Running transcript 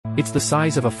It's the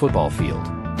size of a football field,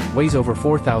 weighs over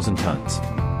 4,000 tons,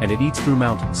 and it eats through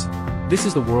mountains. This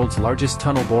is the world's largest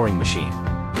tunnel boring machine.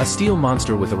 A steel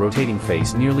monster with a rotating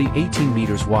face nearly 18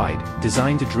 meters wide,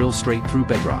 designed to drill straight through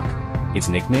bedrock. Its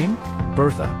nickname?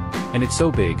 Bertha. And it's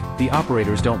so big, the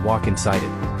operators don't walk inside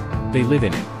it. They live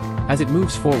in it. As it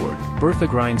moves forward, Bertha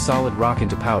grinds solid rock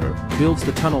into powder, builds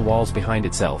the tunnel walls behind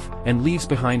itself, and leaves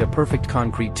behind a perfect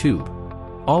concrete tube.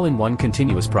 All in one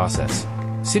continuous process.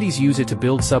 Cities use it to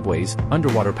build subways,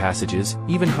 underwater passages,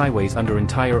 even highways under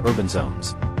entire urban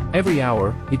zones. Every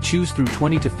hour, it chews through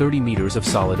 20 to 30 meters of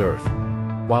solid earth,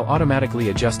 while automatically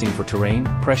adjusting for terrain,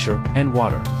 pressure, and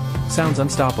water. Sounds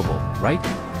unstoppable, right?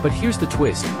 But here's the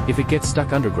twist: if it gets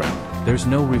stuck underground, there's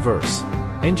no reverse.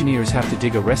 Engineers have to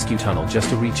dig a rescue tunnel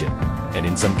just to reach it. And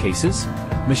in some cases,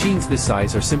 machines this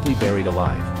size are simply buried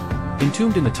alive.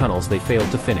 Entombed in the tunnels they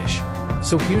failed to finish.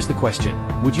 So here's the question: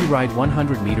 would you ride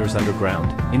 100 meters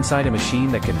underground, inside a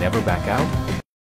machine that can never back out?